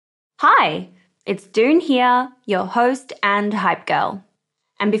Hi, it's Doone here, your host and hype girl.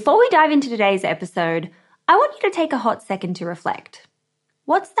 And before we dive into today's episode, I want you to take a hot second to reflect.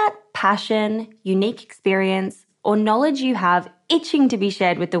 What's that passion, unique experience, or knowledge you have itching to be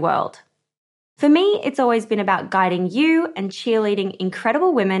shared with the world? For me, it's always been about guiding you and cheerleading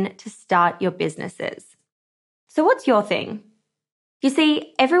incredible women to start your businesses. So what's your thing? You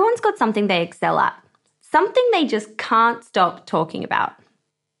see, everyone's got something they excel at, something they just can't stop talking about.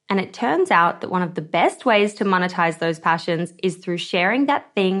 And it turns out that one of the best ways to monetize those passions is through sharing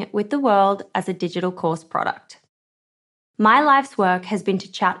that thing with the world as a digital course product. My life's work has been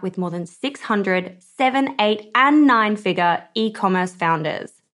to chat with more than 600 7, 8, and 9-figure e-commerce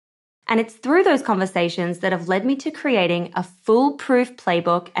founders. And it's through those conversations that have led me to creating a foolproof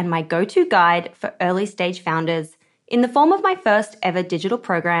playbook and my go-to guide for early-stage founders in the form of my first ever digital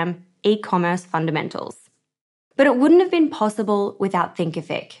program, E-commerce Fundamentals. But it wouldn't have been possible without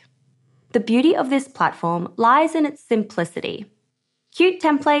Thinkific. The beauty of this platform lies in its simplicity. Cute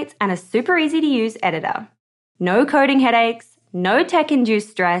templates and a super easy to use editor. No coding headaches, no tech-induced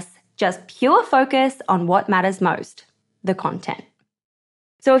stress, just pure focus on what matters most, the content.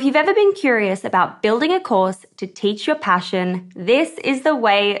 So if you've ever been curious about building a course to teach your passion, this is the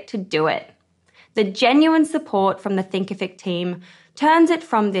way to do it. The genuine support from the Thinkific team turns it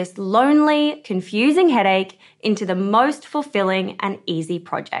from this lonely, confusing headache into the most fulfilling and easy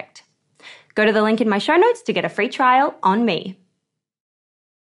project. Go to the link in my show notes to get a free trial on me.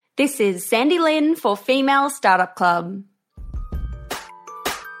 This is Sandy Lin for Female Startup Club.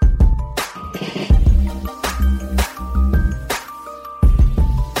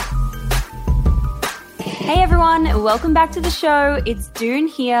 Hey everyone, welcome back to the show. It's Doone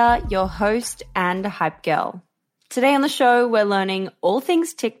here, your host and hype girl. Today on the show, we're learning all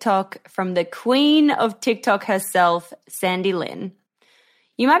things TikTok from the queen of TikTok herself, Sandy Lin.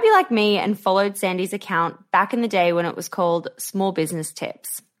 You might be like me and followed Sandy's account back in the day when it was called Small Business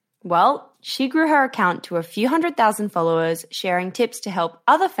Tips. Well, she grew her account to a few 100,000 followers, sharing tips to help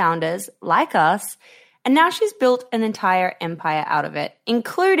other founders like us, and now she's built an entire empire out of it,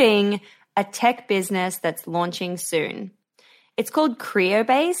 including a tech business that's launching soon. It's called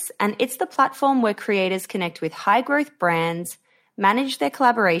Creobase, and it's the platform where creators connect with high-growth brands, manage their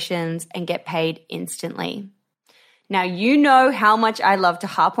collaborations, and get paid instantly. Now, you know how much I love to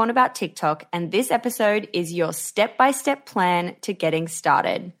harp on about TikTok, and this episode is your step-by-step plan to getting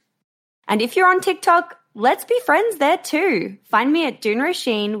started. And if you're on TikTok, let's be friends there too. Find me at Doone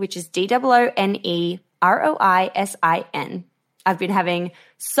Roisin, which is DOONEROISIN. I've been having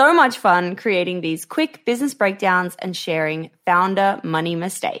so much fun creating these quick business breakdowns and sharing founder money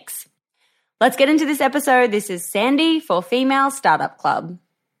mistakes. Let's get into this episode. This is Sandy for Female Startup Club.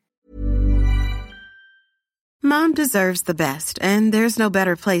 Mom deserves the best, and there's no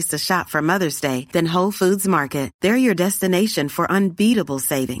better place to shop for Mother's Day than Whole Foods Market. They're your destination for unbeatable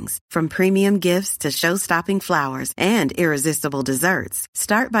savings, from premium gifts to show-stopping flowers and irresistible desserts.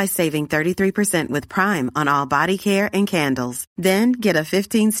 Start by saving 33% with Prime on all body care and candles. Then get a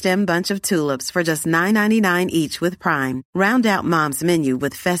 15-stem bunch of tulips for just $9.99 each with Prime. Round out Mom's menu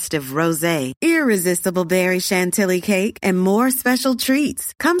with festive rosé, irresistible berry chantilly cake, and more special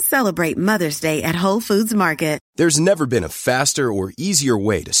treats. Come celebrate Mother's Day at Whole Foods Market. There's never been a faster or easier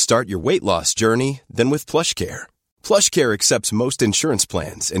way to start your weight loss journey than with PlushCare. PlushCare accepts most insurance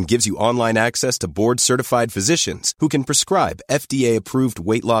plans and gives you online access to board-certified physicians who can prescribe FDA-approved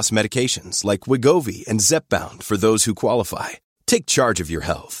weight loss medications like Wegovy and Zepbound for those who qualify. Take charge of your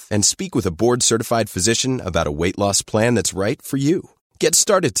health and speak with a board-certified physician about a weight loss plan that's right for you. Get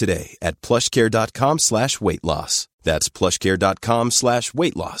started today at plushcare.com/weight loss. That's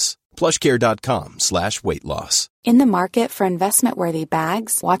plushcare.com/weight loss. plushcare.com/weight loss. In the market for investment-worthy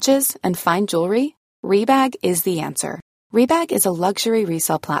bags, watches, and fine jewelry, Rebag is the answer. Rebag is a luxury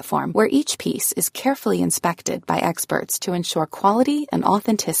resale platform where each piece is carefully inspected by experts to ensure quality and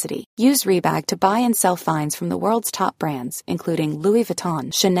authenticity. Use Rebag to buy and sell finds from the world's top brands, including Louis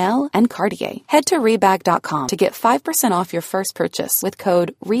Vuitton, Chanel, and Cartier. Head to Rebag.com to get 5% off your first purchase with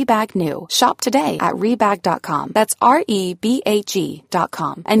code REBAGNEW. Shop today at Rebag.com. That's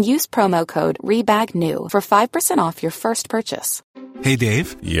REBAG.com. And use promo code REBAGNEW for 5% off your first purchase. Hey,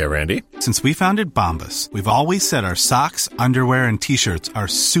 Dave. Yeah, Randy. Since we founded Bombas, we've always said our socks, underwear, and T-shirts are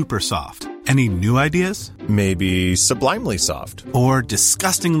super soft. Any new ideas? Maybe sublimely soft. Or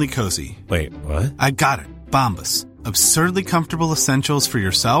disgustingly cozy. Wait, what? I got it. Bombas. Absurdly comfortable essentials for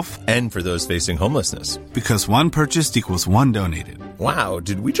yourself and for those facing homelessness. Because one purchased equals one donated. Wow,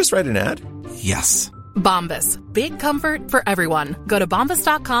 did we just write an ad? Yes. Bombas. Big comfort for everyone. Go to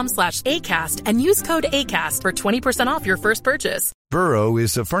bombas.com/ACAST and use code ACAST for 20% off your first purchase. Burrow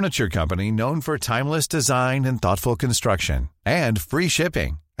is a furniture company known for timeless design and thoughtful construction and free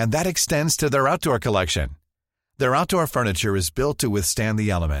shipping, and that extends to their outdoor collection. Their outdoor furniture is built to withstand the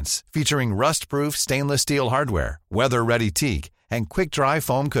elements, featuring rust-proof stainless steel hardware, weather-ready teak, and quick-dry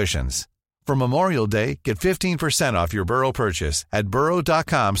foam cushions. For Memorial Day, get 15% off your Burrow purchase at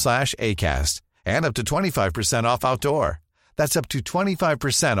burrow.com/ACAST and up to 25% off outdoor. That's up to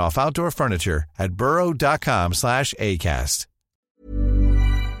 25% off outdoor furniture at burrow.com/ACAST.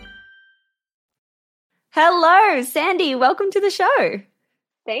 Hello, Sandy. Welcome to the show.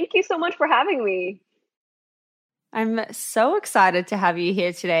 Thank you so much for having me. I'm so excited to have you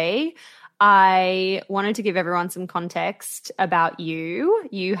here today. I wanted to give everyone some context about you.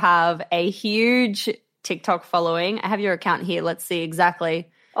 You have a huge TikTok following. I have your account here. Let's see exactly.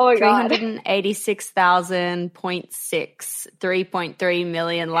 Oh my God. 386,000.6, 3.3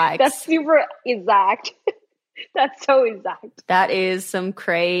 million likes. That's super exact. That's so exact. That is some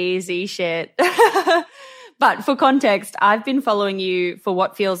crazy shit. But for context, I've been following you for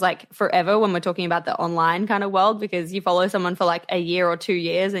what feels like forever when we're talking about the online kind of world, because you follow someone for like a year or 2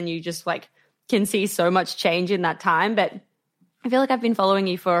 years and you just like can see so much change in that time. But I feel like I've been following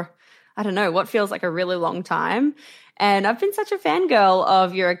you for, I don't know, what feels like a really long time. And I've been such a fangirl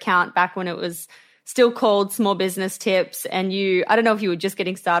of your account back when it was still called Small Business Tips. And you, I don't know if you were just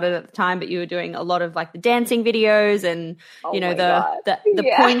getting started at the time, but you were doing a lot of like the dancing videos and, the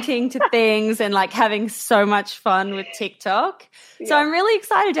pointing to things and like having so much fun with TikTok. Yeah. So I'm really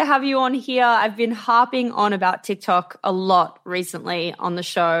excited to have you on here. I've been harping on about TikTok a lot recently on the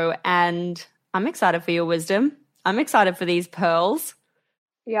show, and I'm excited for your wisdom. I'm excited for these pearls.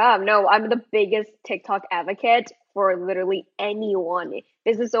 Yeah, no, I'm the biggest TikTok advocate for literally anyone,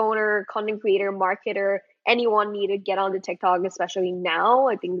 business owner, content creator, marketer, anyone need to get onto TikTok, especially now.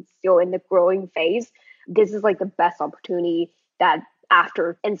 I think it's still in the growing phase. This is like the best opportunity that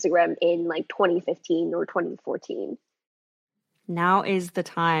after Instagram in like 2015 or 2014. Now is the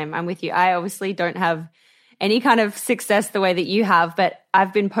time. I'm with you. I obviously don't have any kind of success the way that you have, but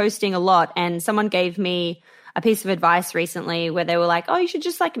I've been posting a lot, and someone gave me a piece of advice recently where they were like, oh, you should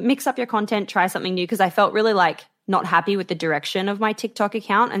just like mix up your content, try something new. Because I felt really like not happy with the direction of my TikTok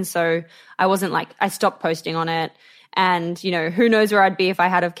account. And so I stopped posting on it. And, you know, who knows where I'd be if I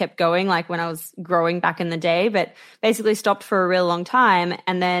had have kept going, like when I was growing back in the day, but basically stopped for a real long time.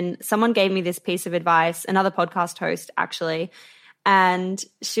 And then someone gave me this piece of advice, another podcast host actually, and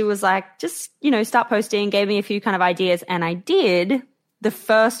she was like, just, you know, start posting, gave me a few kind of ideas. And I did. The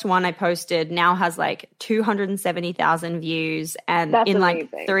first one I posted now has like 270,000 views. And That's in amazing.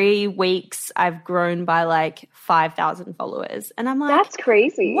 like 3 weeks, I've grown by like 5,000 followers. And I'm like, that's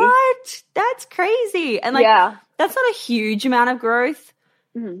crazy. What? That's crazy. And like, that's not a huge amount of growth,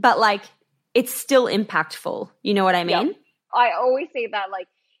 but like, it's still impactful. You know what I mean? Yep. I always say that, like,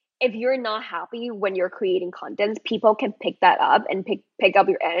 if you're not happy when you're creating content, people can pick that up and pick up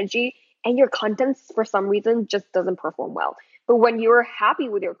your energy, and your content for some reason just doesn't perform well. But when you're happy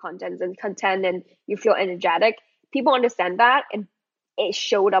with your content and you feel energetic, people understand that, and it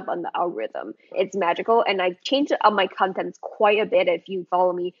showed up on the algorithm. It's magical. And I changed up my contents quite a bit. If you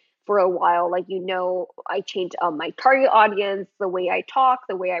follow me for a while, like, you know, I changed my target audience, the way I talk,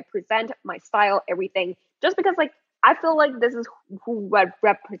 the way I present, my style, everything, just because like I feel like this is who I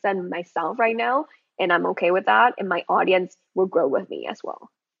represent myself right now, and I'm okay with that, and my audience will grow with me as well.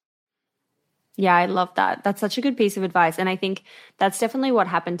 Yeah, I love that. That's such a good piece of advice. And I think that's definitely what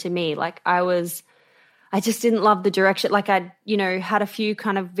happened to me. Like I just didn't love the direction. Like I'd, you know, had a few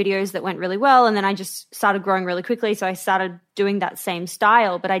kind of videos that went really well, and then I just started growing really quickly. So I started doing that same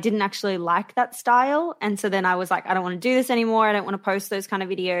style, but I didn't actually like that style. And so then I was like, I don't want to do this anymore. I don't want to post those kind of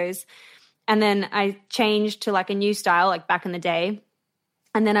videos. And then I changed to like a new style, like back in the day.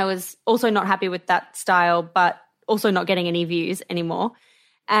 And then I was also not happy with that style, but also not getting any views anymore.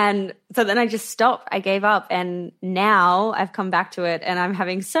 And so then I just stopped. I gave up. And now I've come back to it and I'm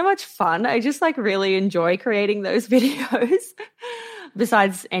having so much fun. I just like really enjoy creating those videos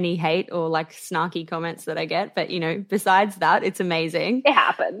besides any hate or like snarky comments that I get. But, you know, besides that, it's amazing. It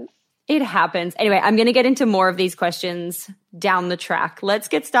happens. It happens. Anyway, I'm going to get into more of these questions down the track. Let's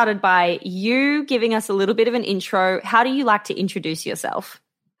get started by you giving us a little bit of an intro. How do you like to introduce yourself?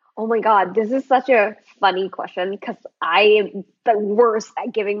 Oh my God, this is such a funny question because I am the worst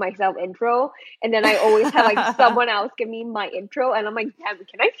at giving myself intro. And then I always have like someone else give me my intro. And I'm like, damn,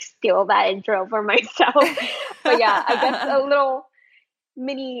 can I steal that intro for myself? But yeah, I guess a little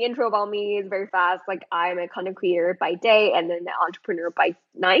mini intro about me is very fast. Like I'm a content creator by day and then an entrepreneur by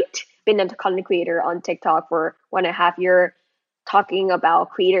night. been a content creator on TikTok for 1.5 years, talking about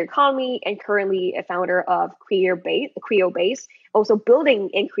creator economy, and currently a founder of Creobase, also building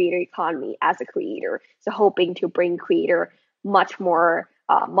in creator economy as a creator. So hoping to bring creator much more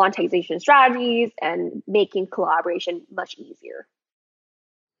monetization strategies and making collaboration much easier.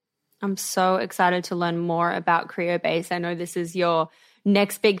 I'm so excited to learn more about Creobase. I know this is your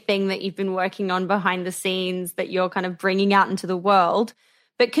next big thing that you've been working on behind the scenes that you're kind of bringing out into the world.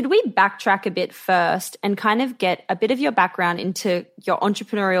 But could we backtrack a bit first and kind of get a bit of your background into your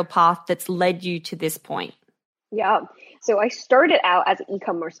entrepreneurial path that's led you to this point? Yeah. So I started out as an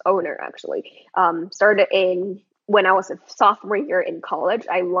e-commerce owner, actually. When I was a sophomore year in college.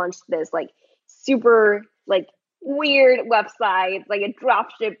 I launched this super weird website, like a drop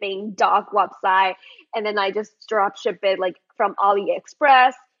shipping dog website. And then I just drop ship it from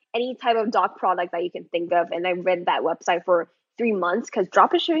AliExpress, any type of dog product that you can think of. And I ran that website for 3 months because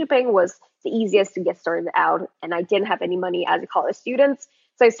drop shipping was the easiest to get started out. And I didn't have any money as a college student.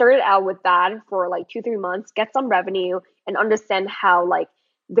 So I started out with that for 2-3 months, get some revenue and understand how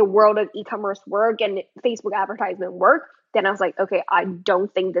the world of e-commerce work and Facebook advertisement work. Then I was like, okay, I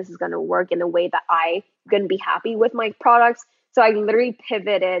don't think this is going to work in a way that I'm going to be happy with my products. So I literally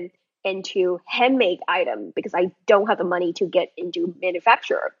pivoted into handmade item because I don't have the money to get into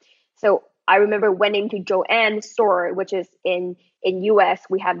manufacturer. So I remember went into Joann's store, which is in US.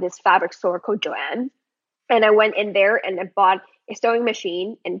 We have this fabric store called Joann. And I went in there and I bought a sewing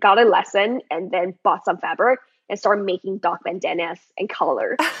machine and got a lesson and then bought some fabric and started making dog bandanas and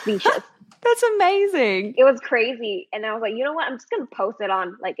collar leashes. That's amazing. It was crazy. And I was like, you know what? I'm just going to post it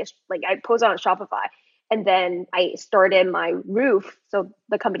on I posted on Shopify. And then I started my Roof. So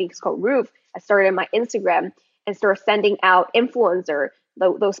the company is called Roof. I started my Instagram and started sending out influencer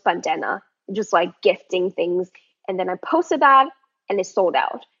those bandana, just gifting things. And then I posted that and it sold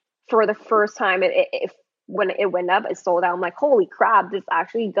out. For the first time, when it went up, it sold out. I'm like, holy crap, this is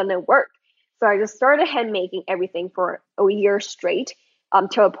actually going to work. So I just started hand making everything for a year straight.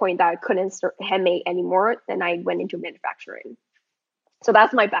 To a point that I couldn't handmade anymore. Then I went into manufacturing. So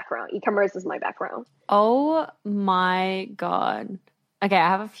that's my background. E-commerce is my background. Oh my God. Okay, I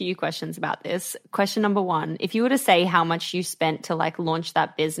have a few questions about this. Question number 1, if you were to say how much you spent to launch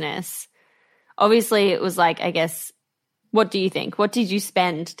that business, obviously it was I guess, what do you think? What did you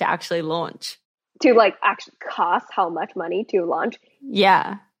spend to actually launch? To actually cost how much money to launch?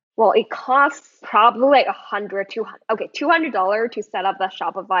 Yeah. Well, it costs probably $200 to set up the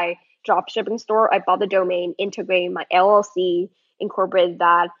Shopify drop shipping store. I bought the domain, integrated my LLC, incorporated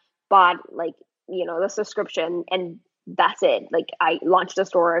that, bought the subscription, and that's it. I launched the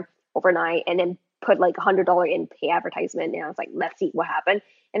store overnight and then put $100 in pay advertisement. And I was like, let's see what happened.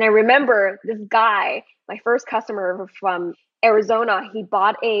 And I remember this guy, my first customer from Arizona, he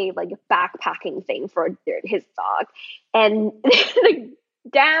bought a backpacking thing for his dog. And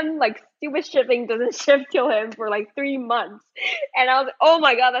damn, stupid shipping doesn't ship to him for 3 months. And I was like, oh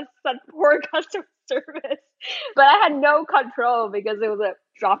my God, that's such poor customer service. But I had no control because it was a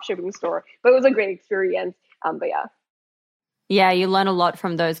drop shipping store. But it was a great experience. But yeah. Yeah, you learn a lot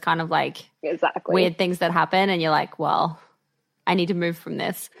from those kind of exactly weird things that happen. And you're like, well, I need to move from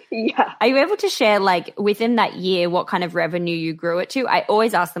this. Yeah. Are you able to share within that year what kind of revenue you grew it to? I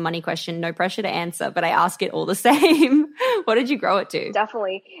always ask the money question, no pressure to answer, but I ask it all the same. What did you grow it to?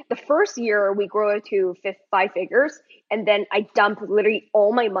 Definitely. The first year we grew it to 5 figures, and then I dumped literally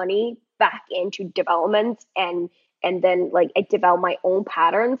all my money back into development and then I developed my own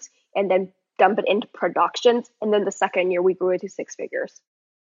patterns and then dump it into productions. And then the second year we grew it to 6 figures.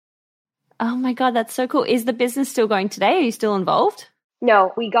 Oh my God, that's so cool. Is the business still going today? Are you still involved?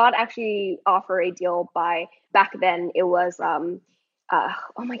 No, we got actually offered a deal back then it was, oh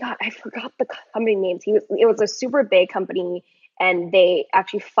my God, I forgot the company names. It was a super big company and they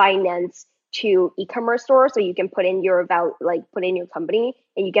actually finance to e-commerce stores. So you can put in your put in your company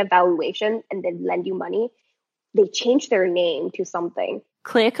and you get valuation and then lend you money. They changed their name to something.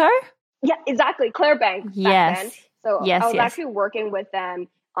 Clearco? Yeah, exactly. Clearbank. Yes. Then. So yes, I was actually working with them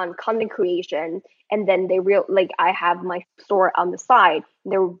on content creation, and then they I have my store on the side.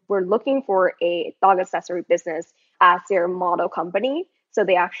 They were looking for a dog accessory business as their model company, so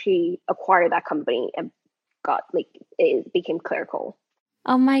they actually acquired that company and got it became Clearco.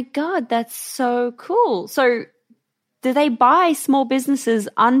 Oh my God, that's so cool. So do they buy small businesses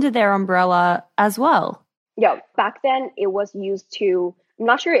under their umbrella as well? Yeah, back then it was used to, I'm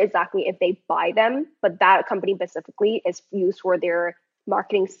not sure exactly if they buy them, but that company specifically is used for their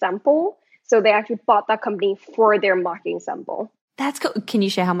marketing sample. So they actually bought that company for their marketing sample. That's cool. Can you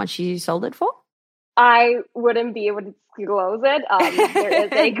share how much you sold it for? I wouldn't be able to disclose it. There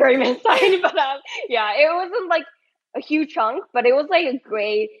is a agreement signed, but yeah, it wasn't like a huge chunk, but it was like a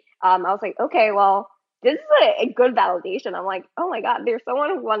great. I was like, okay, well, this is a good validation. I'm like, oh my god, there's someone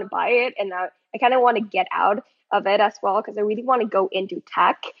who want to buy it, and I kind of want to get out of it as well because I really want to go into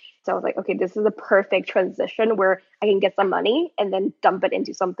tech. So I was like, okay, this is a perfect transition where I can get some money and then dump it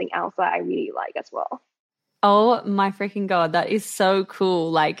into something else that I really like as well. Oh my freaking God. That is so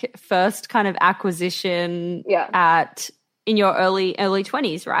cool. Like first kind of acquisition in your early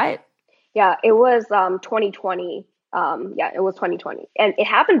 20s, right? Yeah, it was 2020. It was 2020. And it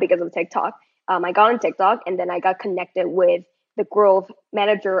happened because of TikTok. I got on TikTok and then I got connected with the growth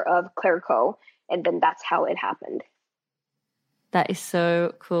manager of Clairco. And then that's how it happened. That is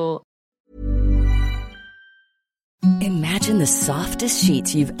so cool. Imagine the softest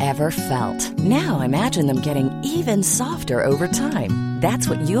sheets you've ever felt. Now imagine them getting even softer over time. That's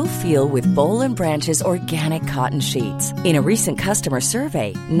what you'll feel with Boll & Branch's organic cotton sheets. In a recent customer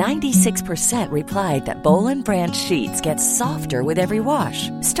survey, 96% replied that Boll & Branch sheets get softer with every wash.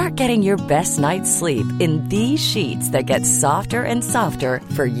 Start getting your best night's sleep in these sheets that get softer and softer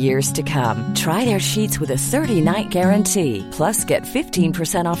for years to come. Try their sheets with a 30-night guarantee. Plus, get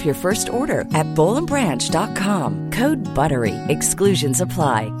 15% off your first order at bollandbranch.com. Code BUTTERY. Exclusions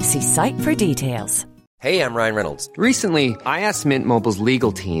apply. See site for details. Hey, I'm Ryan Reynolds. Recently, I asked Mint Mobile's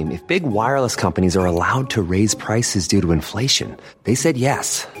legal team if big wireless companies are allowed to raise prices due to inflation. They said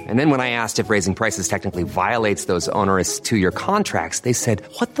yes. And then when I asked if raising prices technically violates those onerous two-year contracts, they said,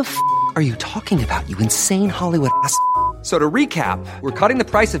 "What the f*** are you talking about, you insane Hollywood ass?" So to recap, we're cutting the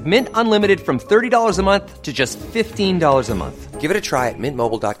price of Mint Unlimited from $30 a month to just $15 a month. Give it a try at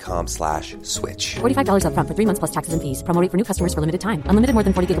mintmobile.com/switch. $45 up front for 3 months plus taxes and fees. Promo rate for new customers for limited time. Unlimited more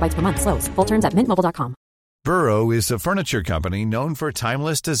than 40 gigabytes per month. Slows full terms at mintmobile.com. Burrow is a furniture company known for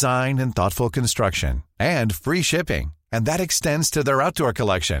timeless design and thoughtful construction and free shipping. And that extends to their outdoor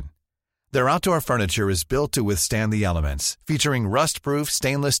collection. Their outdoor furniture is built to withstand the elements, featuring rust-proof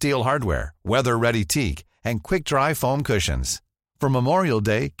stainless steel hardware, weather-ready teak, and quick-dry foam cushions. For Memorial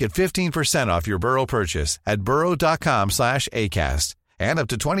Day, get 15% off your Burrow purchase at burrow.com/ACAST and up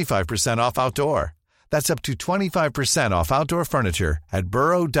to 25% off outdoor. That's up to 25% off outdoor furniture at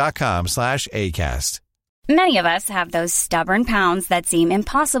burrow.com/ACAST. Many of us have those stubborn pounds that seem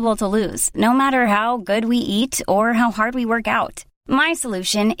impossible to lose, no matter how good we eat or how hard we work out. My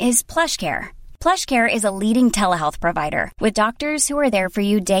solution is PlushCare. PlushCare is a leading telehealth provider with doctors who are there for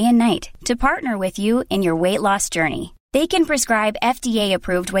you day and night to partner with you in your weight loss journey. They can prescribe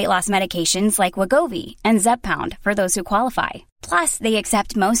FDA-approved weight loss medications like Wegovy and Zepbound for those who qualify. Plus, they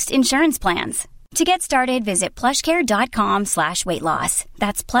accept most insurance plans. To get started, visit plushcare.com/weightloss.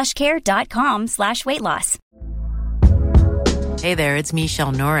 That's plushcare.com/weightloss. Hey there, it's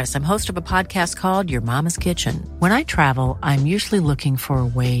Michelle Norris. I'm host of a podcast called Your Mama's Kitchen. When I travel, I'm usually looking for a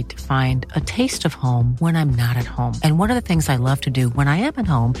way to find a taste of home when I'm not at home. And one of the things I love to do when I am at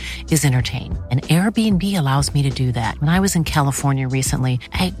home is entertain. And Airbnb allows me to do that. When I was in California recently,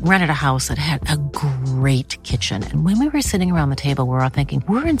 I rented a house that had a great kitchen. And when we were sitting around the table, we were all thinking,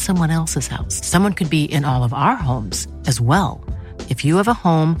 we're in someone else's house. Someone could be in all of our homes as well. If you have a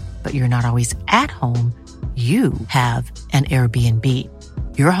home, but you're not always at home, you have an Airbnb.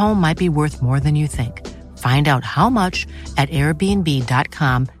 Your home might be worth more than you think. Find out how much at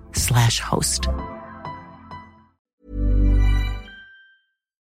airbnb.com/host.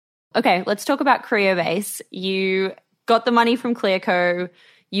 Okay, let's talk about Creobase. You got the money from Clearco,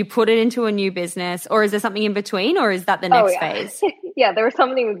 you put it into a new business, or is there something in between, or is that the next phase? Yeah, there was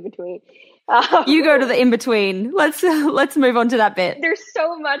something in between. You go to the in-between. Let's move on to that bit. There's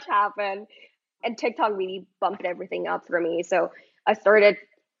so much happened. And TikTok really bumped everything up for me. So I started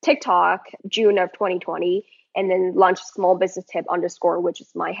TikTok June of 2020 and then launched small business tip _, which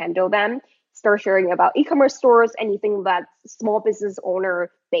is my handle then. Start sharing about e-commerce stores, anything that's small business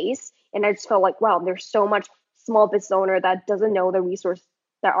owner base. And I just felt like, wow, there's so much small business owner that doesn't know the resources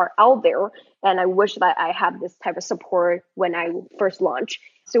that are out there. And I wish that I had this type of support when I first launched.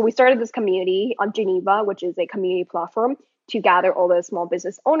 So we started this community on Geneva, which is a community platform, to gather all the small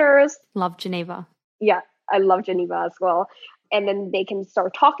business owners. Love Geneva. Yeah, I love Geneva as well. And then they can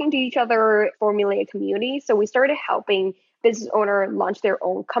start talking to each other, formulate a community. So we started helping business owner launch their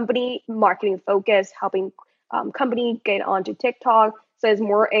own company, marketing focus, helping company get onto TikTok. So it's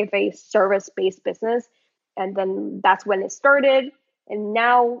more of a service-based business. And then that's when it started. And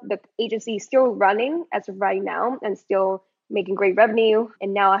now the agency is still running as of right now and still making great revenue.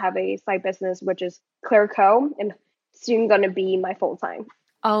 And now I have a side business, which is Clairco, and soon going to be my full-time.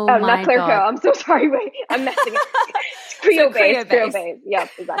 Oh my not Clairco. God. I'm so sorry. Wait, I'm messing up. Creobase. Yep,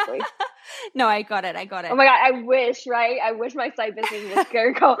 exactly. No, I got it. Oh my God, I wish, right? I wish my side business was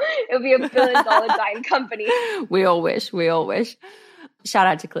Scarecrow. It would be $1 billion giant company. We all wish. Shout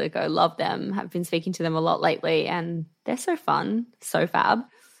out to Clico. Love them. Have been speaking to them a lot lately and they're so fun, so fab.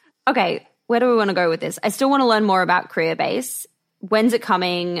 Okay, where do we want to go with this? I still want to learn more about Creobase. When's it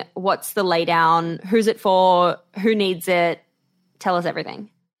coming? What's the laydown? Who's it for? Who needs it? Tell us everything.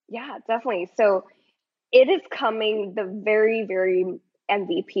 Yeah, definitely. So it is coming, the very, very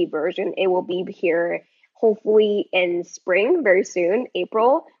MVP version. It will be here hopefully in spring, very soon,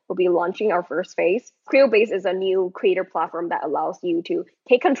 April. We'll be launching our first phase. Creobase is a new creator platform that allows you to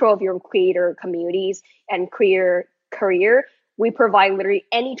take control of your creator communities and creator career. We provide literally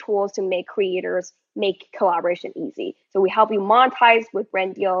any tools to make creators make collaboration easy. So we help you monetize with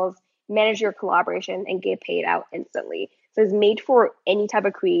brand deals, manage your collaboration, and get paid out instantly. So it's made for any type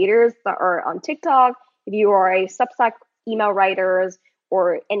of creators that are on TikTok. If you are a Substack email writers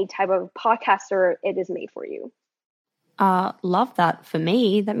or any type of podcaster, it is made for you. Love that for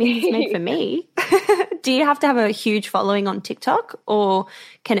me. That means it's made for me. Do you have to have a huge following on TikTok or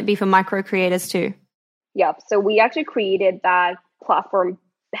can it be for micro creators too? Yep. So we actually created that platform,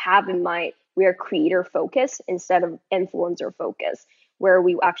 have in mind, we are creator focused instead of influencer focused, where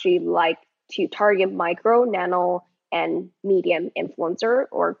we actually like to target micro, nano, and medium influencer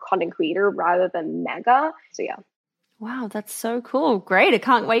or content creator rather than mega. So yeah. Wow, that's so cool. Great. I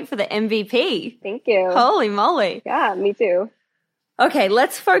can't wait for the MVP. Thank you. Holy moly. Yeah, me too. Okay,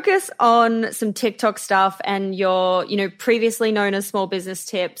 let's focus on some TikTok stuff and your, previously known as Small Business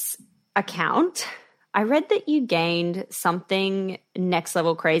Tips account. I read that you gained something next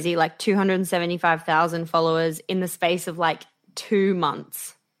level crazy, like 275,000 followers in the space of like 2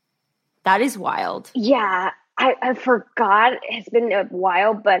 months. That is wild. Yeah, I forgot. It's been a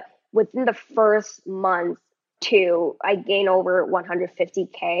while, but within the first month too, I gained over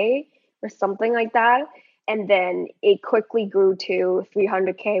 150K or something like that. And then it quickly grew to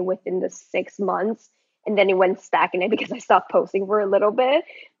 300K within the 6 months. And then it went stagnant because I stopped posting for a little bit.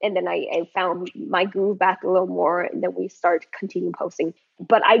 And then I found my groove back a little more. And then we started continuing posting.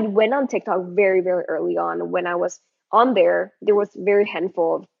 But I went on TikTok very, very early on. When I was on there, there was very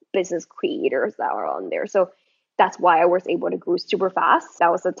handful of business creators that were on there. So that's why I was able to grow super fast.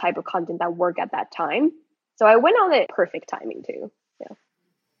 That was the type of content that worked at that time. So I went on it perfect timing too.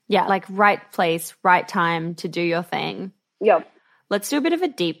 Yeah, like right place, right time to do your thing. Yep. Let's do a bit of a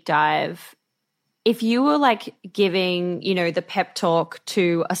deep dive. If you were like giving, the pep talk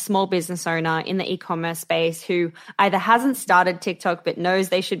to a small business owner in the e-commerce space who either hasn't started TikTok but knows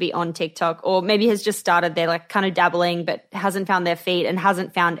they should be on TikTok, or maybe has just started, they're like kind of dabbling but hasn't found their feet and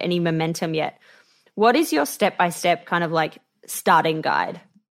hasn't found any momentum yet, what is your step-by-step kind of like starting guide?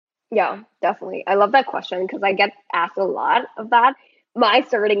 Yeah, definitely. I love that question because I get asked a lot of that. My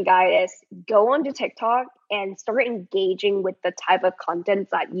starting guide is go onto TikTok and start engaging with the type of content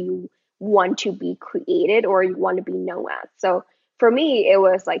that you want to be created or you want to be known as. So for me, it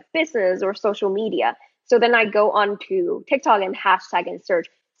was like business or social media. So then I go onto TikTok and hashtag and search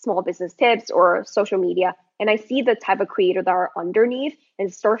small business tips or social media. And I see the type of creator that are underneath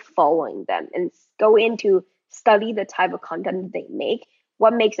and start following them and go into study the type of content they make,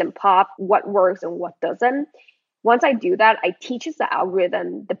 what makes them pop, what works and what doesn't. Once I do that, I teach the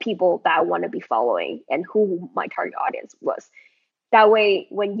algorithm the people that I want to be following and who my target audience was. That way,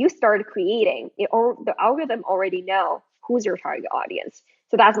 when you start creating, the algorithm already know who's your target audience.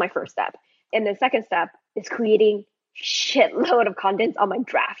 So that's my first step. And the second step is creating shitload of content on my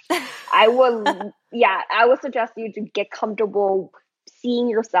draft. I would suggest you to get comfortable seeing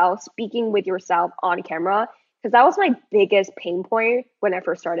yourself, speaking with yourself on camera, because that was my biggest pain point when I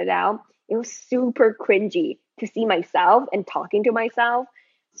first started out. It was super cringy to see myself and talking to myself.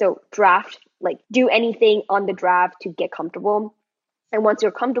 So draft, do anything on the draft to get comfortable. And once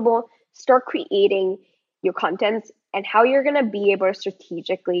you're comfortable, start creating your content. And how you're going to be able to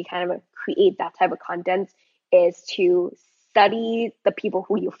strategically kind of create that type of content is to study the people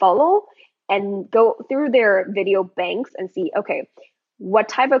who you follow and go through their video banks and see, okay, what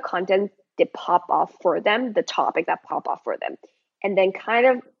type of content did pop off for them, the topic that pop off for them. And then kind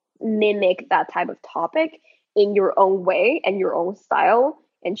of mimic that type of topic in your own way and your own style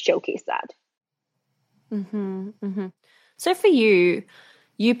and showcase that. So for you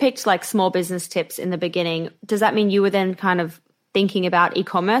picked like small business tips in the beginning. Does that mean you were then kind of thinking about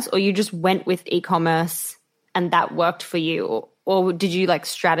e-commerce, or you just went with e-commerce and that worked for you? Or did you like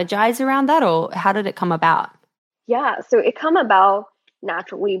strategize around that, or how did it come about? Yeah, so it come about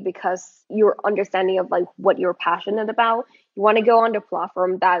naturally because your understanding of like what you're passionate about. You want to go on the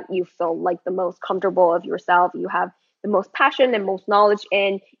platform that you feel like the most comfortable of yourself. You have the most passion and most knowledge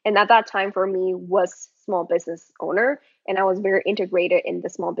in. And at that time for me was small business owner. And I was very integrated in the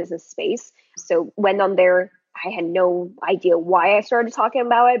small business space. So went on there, I had no idea why I started talking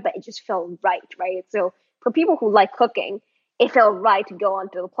about it, but it just felt right? So for people who like cooking, it felt right to go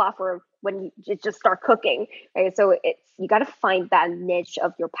onto the platform when you just start cooking, right? So you got to find that niche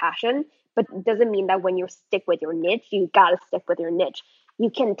of your passion, but it doesn't mean that when you stick with your niche, you got to stick with your niche.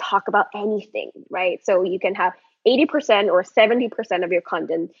 You can talk about anything, right? So you can have 80% or 70% of your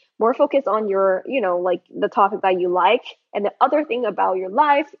content more focused on your, like the topic that you like, and the other thing about your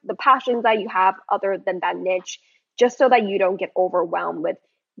life, the passions that you have other than that niche, just so that you don't get overwhelmed with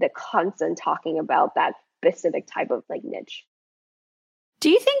the constant talking about that specific type of like niche. Do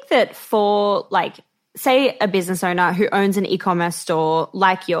you think that for like, say a business owner who owns an e-commerce store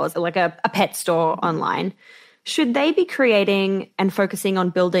like yours, like a pet store online, should they be creating and focusing on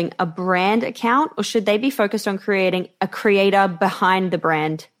building a brand account, or should they be focused on creating a creator behind the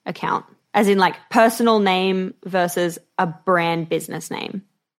brand account, as in like personal name versus a brand business name?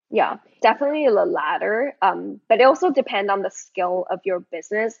 Yeah, definitely the latter. But it also depends on the skill of your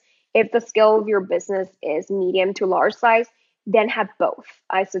business. If the skill of your business is medium to large size, then have both.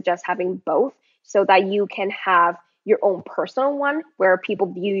 I suggest having both so that you can have your own personal one where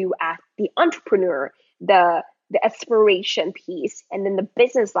people view you as the entrepreneur, the aspiration piece, and then the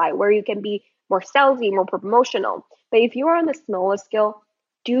business side where you can be more salesy, more promotional. But if you are on the smallest scale,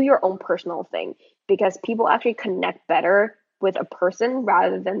 do your own personal thing, because people actually connect better with a person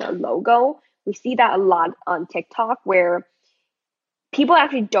rather than a logo. We see that a lot on TikTok where people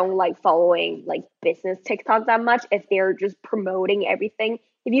actually don't like following like business TikTok that much if they're just promoting everything.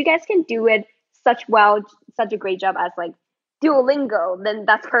 If you guys can do it such a great job as like Duolingo, then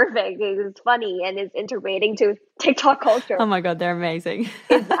that's perfect. It's funny and it's integrating to TikTok culture. Oh my God, they're amazing.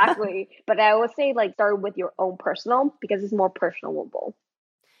 Exactly. But I would say like start with your own personal, because it's more personable.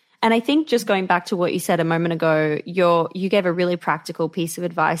 And I think just going back to what you said a moment ago, you gave a really practical piece of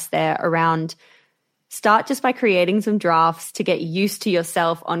advice there around start just by creating some drafts to get used to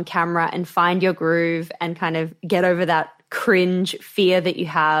yourself on camera and find your groove and kind of get over that cringe fear that you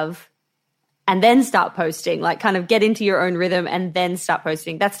have, and then start posting, like kind of get into your own rhythm and then start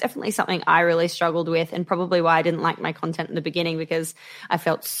posting. That's definitely something I really struggled with, and probably why I didn't like my content in the beginning, because I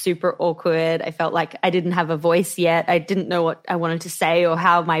felt super awkward. I felt like I didn't have a voice yet. I didn't know what I wanted to say or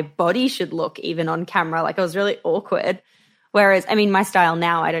how my body should look even on camera. Like I was really awkward. Whereas, I mean, my style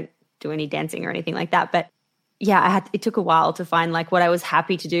now, I don't do any dancing or anything like that. But yeah, it took a while to find like what I was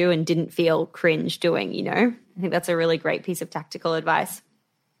happy to do and didn't feel cringe doing, I think that's a really great piece of tactical advice.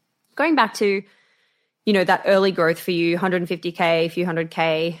 Going back to, that early growth for you, 150K, a few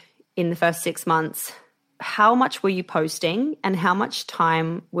 100K in the first 6 months, how much were you posting and how much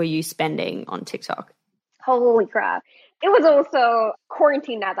time were you spending on TikTok? Holy crap. It was also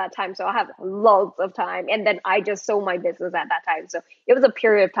quarantine at that time, so I had loads of time. And then I just sold my business at that time. So it was a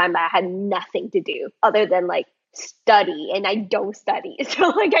period of time that I had nothing to do other than like study, and I don't study. So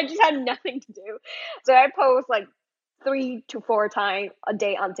like I just had nothing to do. So I post like 3 to 4 times a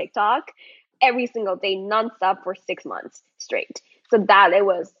day on TikTok, every single day, nonstop for 6 months straight. So that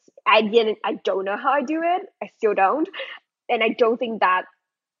I don't know how I do it. I still don't. And I don't think that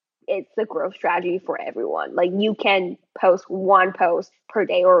it's a growth strategy for everyone. Like you can post 1 post per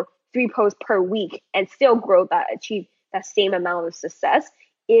day or 3 posts per week and still achieve that same amount of success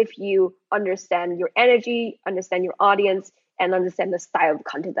if you understand your energy, understand your audience, and understand the style of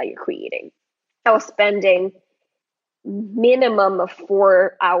content that you're creating. I was spending minimum of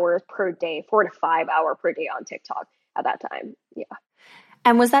 4 hours per day, 4 to 5 hours per day on TikTok at that time. Yeah.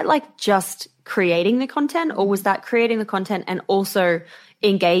 And was that like just creating the content, or was that creating the content and also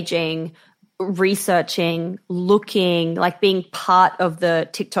engaging, researching, looking, like being part of the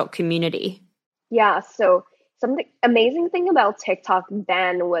TikTok community? Yeah. So something amazing thing about TikTok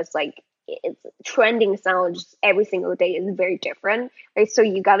then was like it's trending sounds every single day is very different, right? So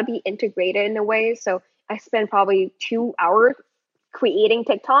you got to be integrated in a way. So I spent probably 2 hours creating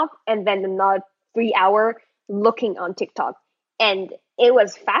TikTok and then another 3 hours looking on TikTok. And it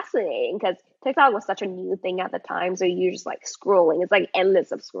was fascinating because TikTok was such a new thing at the time. So you're just like scrolling. It's like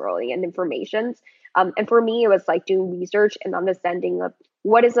endless of scrolling and information. And for me, it was like doing research and understanding of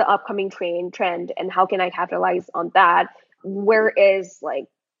what is the upcoming trend and how can I capitalize on that? Where is like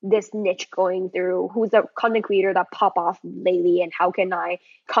this niche going through? Who's the content creator that pop off lately and how can I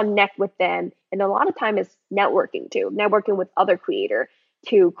connect with them? And a lot of time is networking too, networking with other creators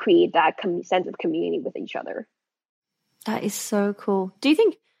to create that sense of community with each other. That is so cool. Do you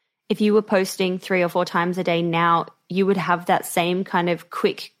think if you were posting 3 or 4 times a day now, you would have that same kind of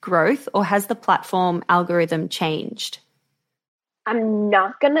quick growth, or has the platform algorithm changed? I'm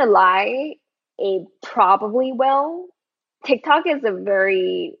not gonna lie, it probably will. TikTok is a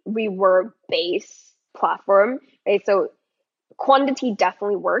very reward-based platform, right? So quantity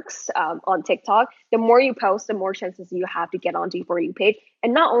definitely works on TikTok. The more you post, the more chances you have to get onto your For You page.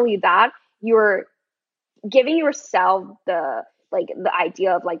 And not only that, you're giving yourself the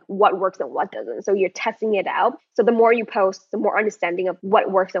idea of like what works and what doesn't. So you're testing it out. So the more you post, the more understanding of what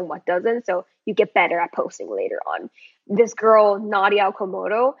works and what doesn't. So you get better at posting later on. This girl, Nadia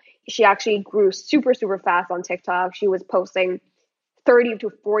Komodo, she actually grew super, super fast on TikTok. She was posting 30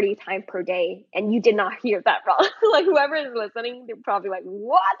 to 40 times per day. And you did not hear that wrong. Like whoever is listening, they're probably like,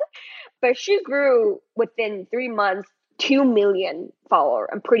 what? But she grew within 3 months, 2 million followers,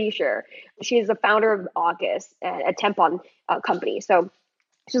 I'm pretty sure. She's the founder of August, a tampon company. So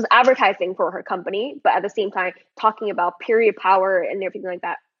she was advertising for her company, but at the same time talking about period power and everything like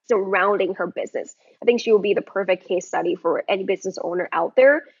that surrounding her business. I think she will be the perfect case study for any business owner out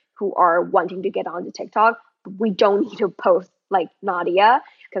there who are wanting to get onto TikTok. We don't need to post like Nadia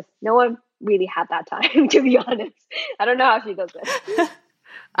because no one really had that time, to be honest. I don't know how she does it.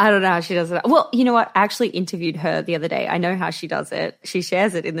 I don't know how she does it. Well, you know what? I actually interviewed her the other day. I know how she does it. She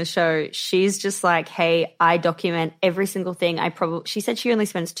shares it in the show. She's just like, hey, I document every single thing. She said she only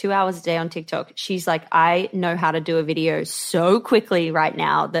spends 2 hours a day on TikTok. She's like, I know how to do a video so quickly right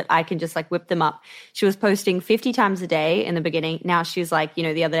now that I can just like whip them up. She was posting 50 times a day in the beginning. Now she's like,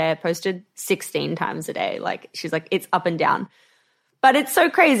 the other day I posted 16 times a day. Like she's like, it's up and down. But it's so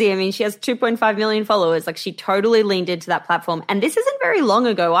crazy. I mean, she has 2.5 million followers. Like she totally leaned into that platform. And this isn't very long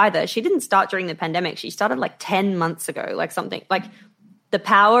ago either. She didn't start during the pandemic. She started like 10 months ago, like something. Like the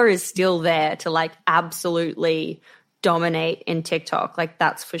power is still there to like absolutely dominate in TikTok. Like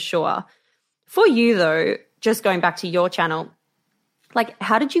that's for sure. For you though, just going back to your channel, like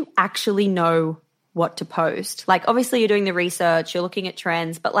how did you actually know what to post? Like obviously you're doing the research, you're looking at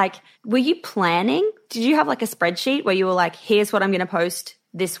trends, but like were you planning? Did you have like a spreadsheet where you were like, here's what I'm going to post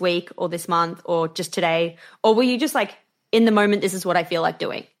this week or this month or just today? Or were you just like, in the moment, this is what I feel like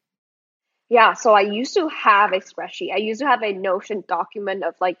doing? Yeah, so I used to have a spreadsheet. I used to have a Notion document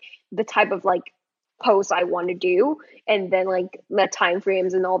of like the type of like posts I want to do and then like the time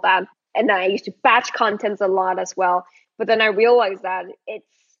frames and all that. And then I used to batch contents a lot as well. But then I realized that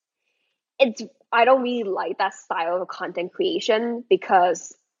I don't really like that style of content creation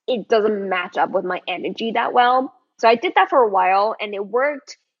because it doesn't match up with my energy that well. So I did that for a while and it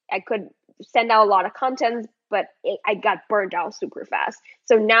worked. I could send out a lot of content, but I got burned out super fast.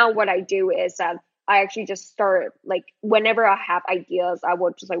 So now what I do is I actually just start like whenever I have ideas, I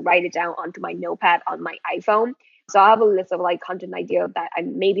will just like write it down onto my notepad on my iPhone. So I have a list of like content idea that I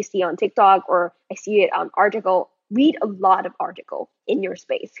maybe see on TikTok or I see it on article. Read a lot of article in your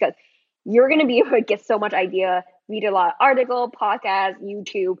space because you're going to be able to get so much idea, read a lot of article, podcast,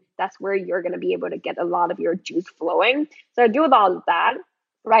 YouTube. That's where you're going to be able to get a lot of your juice flowing. So I do a lot of that,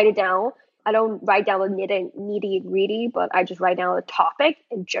 write it down. I don't write down the nitty gritty, but I just write down the topic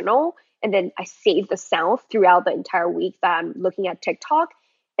in general. And then I save the sound throughout the entire week that I'm looking at TikTok.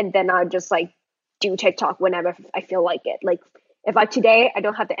 And then I just like do TikTok whenever I feel like it. Like if today I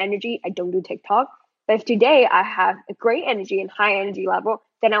don't have the energy, I don't do TikTok. But if today I have a great energy and high energy level,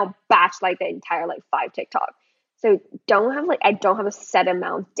 then I'll batch like the entire like 5 TikTok. So I don't have a set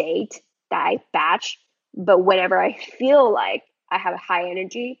amount date that I batch, but whenever I feel like I have a high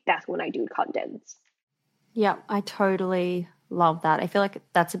energy, that's when I do content. Yeah, I totally love that. I feel like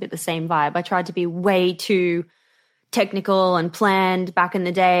that's a bit the same vibe. I tried to be way too technical and planned back in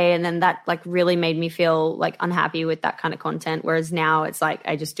the day, and then that like really made me feel like unhappy with that kind of content, whereas now it's like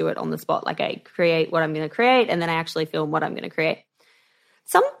I just do it on the spot. Like I create what I'm going to create and then I actually film what I'm going to create.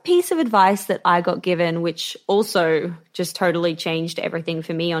 Some piece of advice that I got given, which also just totally changed everything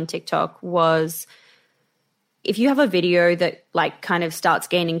for me on TikTok, was if you have a video that like kind of starts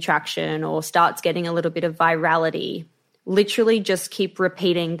gaining traction or starts getting a little bit of virality, literally just keep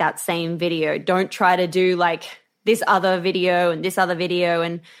repeating that same video. Don't try to do like this other video and this other video.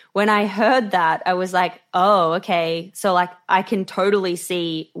 And when I heard that, I was like, oh, okay. So like I can totally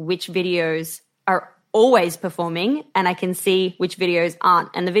see which videos are always performing and I can see which videos aren't.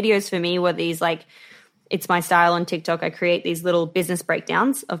 And the videos for me were these like, it's my style on TikTok. I create these little business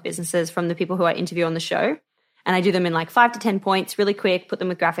breakdowns of businesses from the people who I interview on the show. And I do them in like 5 to 10 points, really quick, put them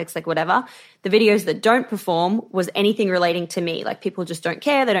with graphics, like whatever. The videos that don't perform was anything relating to me. Like people just don't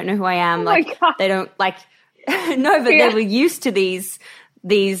care. They don't know who I am. They don't like, no, but they were used to these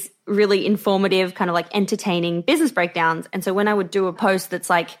really informative kind of like entertaining business breakdowns. And so when I would do a post that's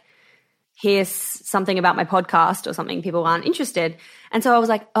like hear something about my podcast or something, people aren't interested. And so I was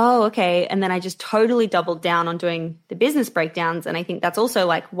like, oh, okay. And then I just totally doubled down on doing the business breakdowns. And I think that's also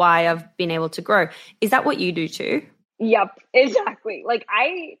like why I've been able to grow. Is that what you do too? Yep, exactly. Like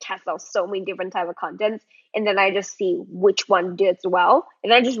I test out so many different type of contents and then I just see which one did well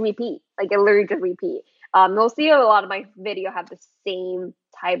and I just repeat. Like I literally just repeat. You'll see a lot of my video have the same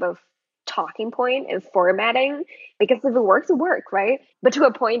type of talking point and formatting because if it works, it works, right? But to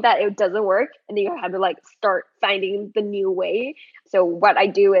a point that it doesn't work and then you have to like start finding the new way. So what I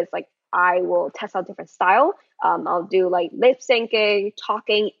do is like I will test out different style. I'll do like lip syncing,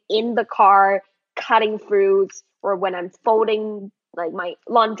 talking in the car, cutting fruits, or when I'm folding like my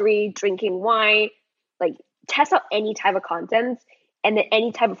laundry, drinking wine, like test out any type of content and then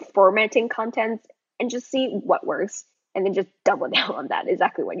any type of formatting content and just see what works and then just double down on that.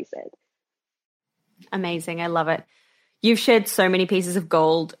 Exactly what you said. Amazing. I love it. You've shared so many pieces of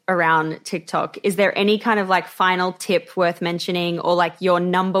gold around TikTok. Is there any kind of like final tip worth mentioning or like your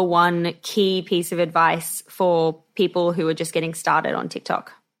number one key piece of advice for people who are just getting started on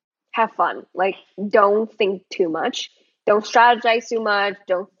TikTok? Have fun. Like, don't think too much. Don't strategize too much.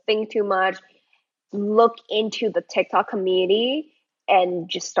 Don't think too much. Look into the TikTok community and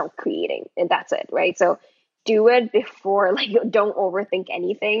just start creating. And that's it, right? So do it before, like, don't overthink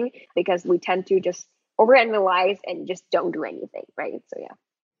anything because we tend to just overanalyze and just don't do anything, right? So, yeah.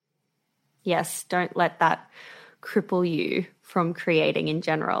 Yes, don't let that cripple you from creating in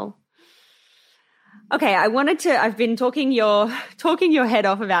general. Okay, I've been talking your head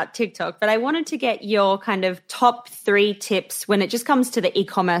off about TikTok, but I wanted to get your kind of top 3 tips when it just comes to the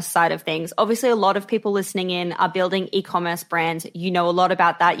e-commerce side of things. Obviously, a lot of people listening in are building e-commerce brands. You know a lot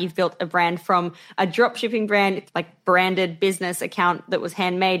about that. You've built a brand from a dropshipping brand, like branded business account that was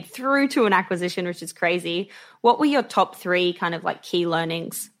handmade through to an acquisition, which is crazy. What were your top 3 kind of like key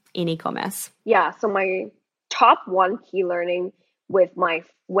learnings in e-commerce? Yeah, so my top 1 key learning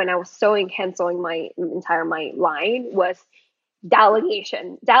when I was hand sewing my entire line was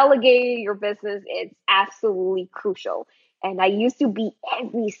delegation. Delegating your business is absolutely crucial. And I used to be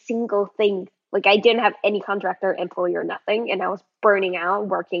every single thing. Like I didn't have any contractor, employee or nothing. And I was burning out,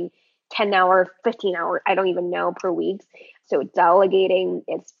 working 10 hours, 15 hours, I don't even know per week. So delegating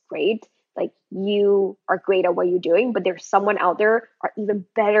is great. Like you are great at what you're doing, but there's someone out there are even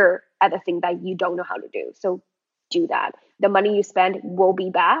better at the thing that you don't know how to do. So do that. The money you spend will be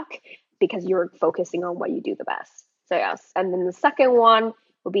back because you're focusing on what you do the best. So yes. And then the second one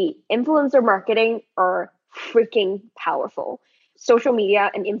will be influencer marketing are freaking powerful. Social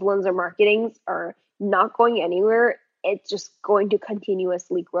media and influencer marketing are not going anywhere. It's just going to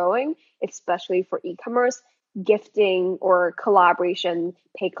continuously growing, especially for e-commerce, gifting or collaboration,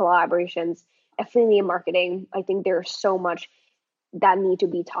 paid collaborations, affiliate marketing. I think there's so much that need to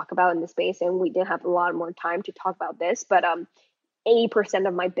be talked about in the space. And we didn't have a lot more time to talk about this, but 80%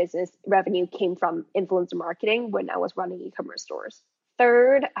 of my business revenue came from influencer marketing when I was running e-commerce stores.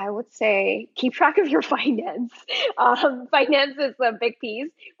 Third, I would say keep track of your finance. Finance is a big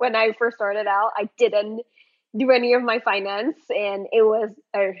piece. When I first started out, I didn't do any of my finance and it was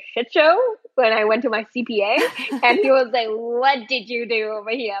a shit show when I went to my CPA and he was like, what did you do over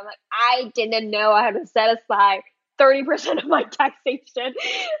here? I'm like, I didn't know I had to set aside 30% of my taxation.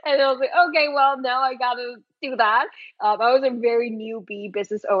 And I was like, okay, well, now I got to do that. I was a very newbie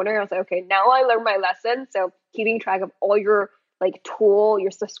business owner. I was like, okay, now I learned my lesson. So keeping track of all your like tool,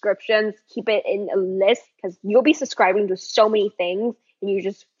 your subscriptions, keep it in a list because you'll be subscribing to so many things and you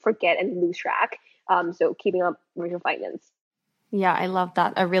just forget and lose track. So keeping up with your finance. Yeah, I love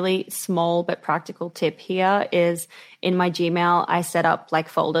that. A really small but practical tip here is in my Gmail, I set up like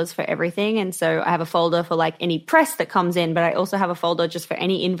folders for everything. And so I have a folder for like any press that comes in, but I also have a folder just for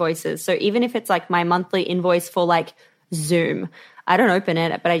any invoices. So even if it's like my monthly invoice for like Zoom, I don't open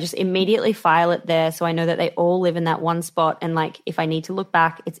it, but I just immediately file it there. So I know that they all live in that one spot. And like, if I need to look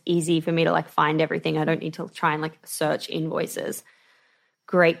back, it's easy for me to like find everything. I don't need to try and like search invoices.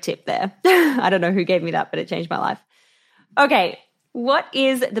 Great tip there. I don't know who gave me that, but it changed my life. Okay, what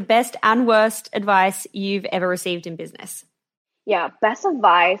is the best and worst advice you've ever received in business? Yeah, best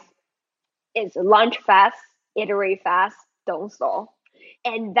advice is launch fast, iterate fast, don't stall.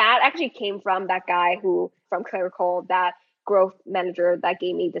 And that actually came from that guy from Clerical, that growth manager that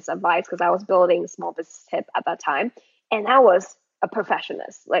gave me this advice because I was building a small business tip at that time. And I was a professional.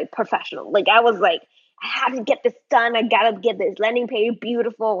 Like I was like, I have to get this done. I got to get this landing page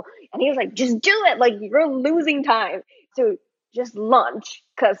beautiful. And he was like, just do it. Like you're losing time. So just launch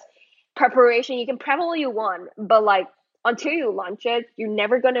because preparation, you can prep all you want, but like until you launch it, you're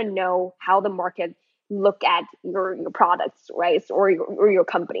never going to know how the market look at your products, right? Or your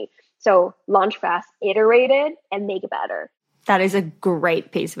company. So launch fast, iterate it, and make it better. That is a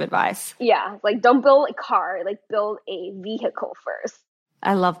great piece of advice. Yeah, like don't build a car, like build a vehicle first.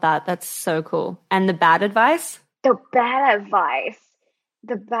 I love that. That's so cool. And the bad advice? The bad advice,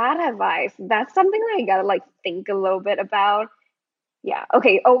 that's something that I gotta like think a little bit about. Yeah,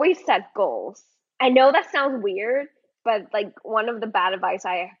 okay, always set goals. I know that sounds weird, but like one of the bad advice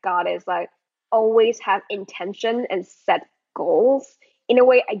I got is like always have intention and set goals. In a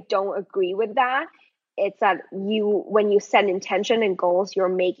way, I don't agree with that. It's that when you set intention and goals, you're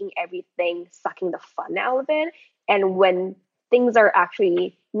making everything, sucking the fun out of it. And when things are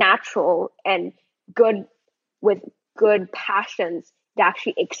actually natural and good with good passions, they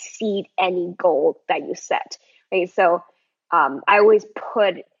actually exceed any goal that you set, right? So I always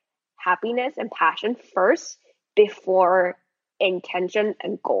put happiness and passion first before intention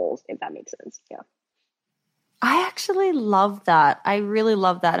and goals, if that makes sense. Yeah. I actually love that. I really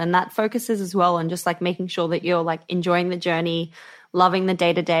love that. And that focuses as well on just like making sure that you're like enjoying the journey, loving the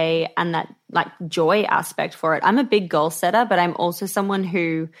day-to-day, and that like joy aspect for it. I'm a big goal setter, but I'm also someone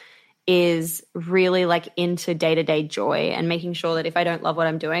who is really like into day-to-day joy and making sure that if I don't love what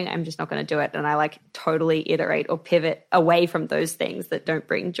I'm doing, I'm just not going to do it. And I like totally iterate or pivot away from those things that don't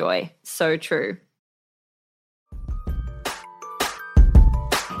bring joy. So true.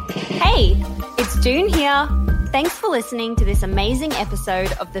 Hey, it's June here. Thanks for listening to this amazing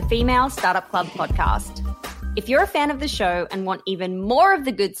episode of the Female Startup Club podcast. If you're a fan of the show and want even more of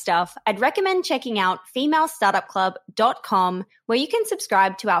the good stuff, I'd recommend checking out femalestartupclub.com, where you can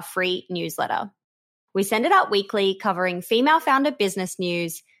subscribe to our free newsletter. We send it out weekly, covering female founder business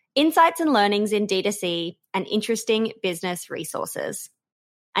news, insights and learnings in D2C, and interesting business resources.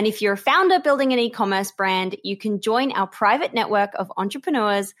 And if you're a founder building an e-commerce brand, you can join our private network of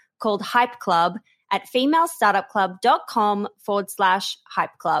entrepreneurs called Hype Club at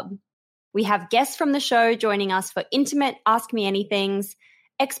femalestartupclub.com/Hype Club. We have guests from the show joining us for intimate Ask Me Anythings,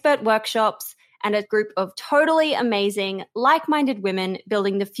 expert workshops, and a group of totally amazing, like-minded women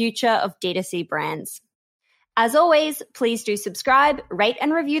building the future of D2C brands. As always, please do subscribe, rate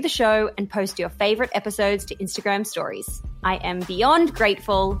and review the show, and post your favorite episodes to Instagram stories. I am beyond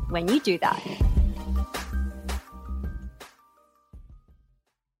grateful when you do that.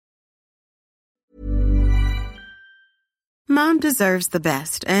 Mom deserves the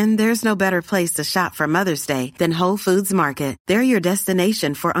best, and there's no better place to shop for Mother's Day than Whole Foods Market. They're your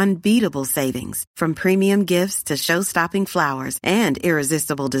destination for unbeatable savings, from premium gifts to show-stopping flowers and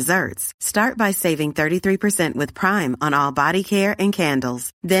irresistible desserts. Start by saving 33% with Prime on all body care and candles.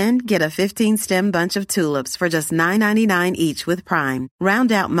 Then get a 15-stem bunch of tulips for just $9.99 each with Prime.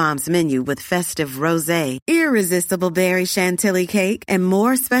 Round out Mom's menu with festive rosé, irresistible berry chantilly cake, and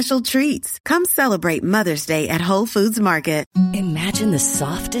more special treats. Come celebrate Mother's Day at Whole Foods Market. Imagine the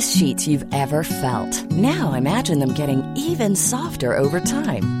softest sheets you've ever felt. Now imagine them getting even softer over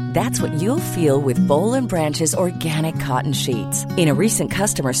time. That's what you'll feel with Boll & Branch's organic cotton sheets. In a recent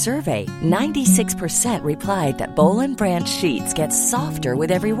customer survey, 96% replied that Boll & Branch sheets get softer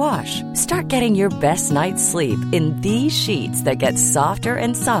with every wash. Start getting your best night's sleep in these sheets that get softer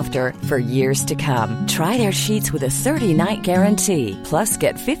and softer for years to come. Try their sheets with a 30-night guarantee. Plus,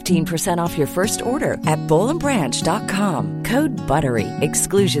 get 15% off your first order at bollandbranch.com. Code BUTTERY.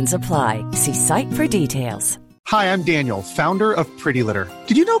 Exclusions apply. See site for details. Hi, I'm Daniel, founder of Pretty Litter.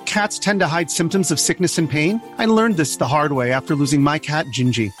 Did you know cats tend to hide symptoms of sickness and pain? I learned this the hard way after losing my cat,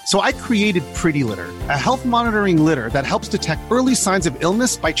 Gingy. So I created Pretty Litter, a health monitoring litter that helps detect early signs of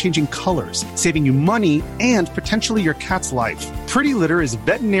illness by changing colors, saving you money and potentially your cat's life. Pretty Litter is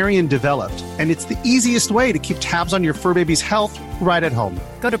veterinarian developed, and it's the easiest way to keep tabs on your fur baby's health right at home.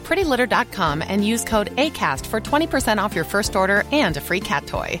 Go to prettylitter.com and use code ACAST for 20% off your first order and a free cat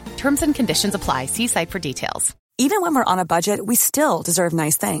toy. Terms and conditions apply. See site for details. Even when we're on a budget, we still deserve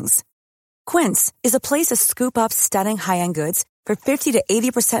nice things. Quince is a place to scoop up stunning high-end goods for 50 to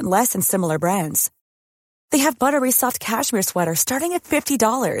 80% less than similar brands. They have buttery soft cashmere sweaters starting at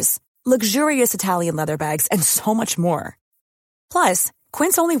 $50, luxurious Italian leather bags, and so much more. Plus,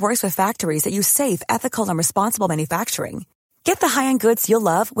 Quince only works with factories that use safe, ethical, and responsible manufacturing. Get the high-end goods you'll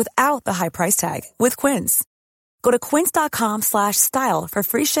love without the high price tag with Quince. Go to quince.com/style for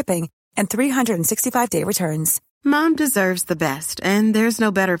free shipping and 365-day returns. Mom deserves the best, and there's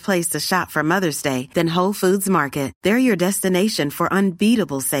no better place to shop for Mother's Day than Whole Foods Market. They're your destination for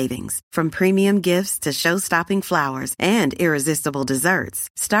unbeatable savings, from premium gifts to show-stopping flowers and irresistible desserts.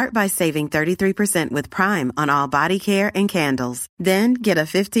 Start by saving 33% with Prime on all body care and candles. Then get a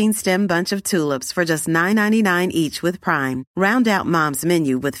 15-stem bunch of tulips for just $9.99 each with Prime. Round out Mom's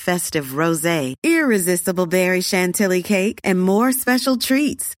menu with festive rosé, irresistible berry chantilly cake, and more special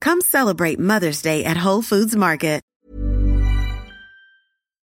treats. Come celebrate Mother's Day at Whole Foods Market.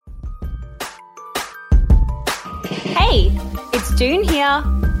 Hey, it's June here.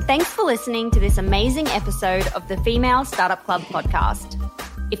 Thanks for listening to this amazing episode of the Female Startup Club podcast.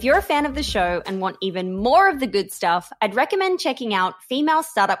 If you're a fan of the show and want even more of the good stuff, I'd recommend checking out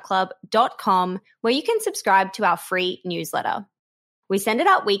femalestartupclub.com, where you can subscribe to our free newsletter. We send it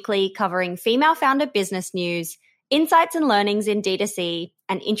out weekly, covering female founder business news, insights and learnings in D2C,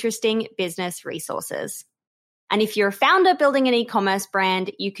 and interesting business resources. And if you're a founder building an e-commerce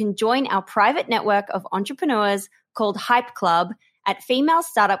brand, you can join our private network of entrepreneurs called Hype Club at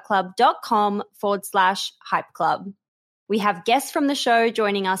femalestartupclub.com/Hype Club. We have guests from the show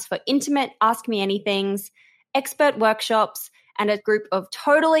joining us for intimate Ask Me Anythings, expert workshops, and a group of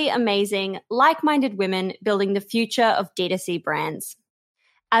totally amazing, like-minded women building the future of D2C brands.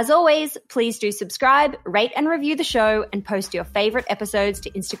 As always, please do subscribe, rate and review the show, and post your favorite episodes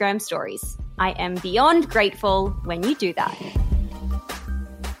to Instagram stories. I am beyond grateful when you do that.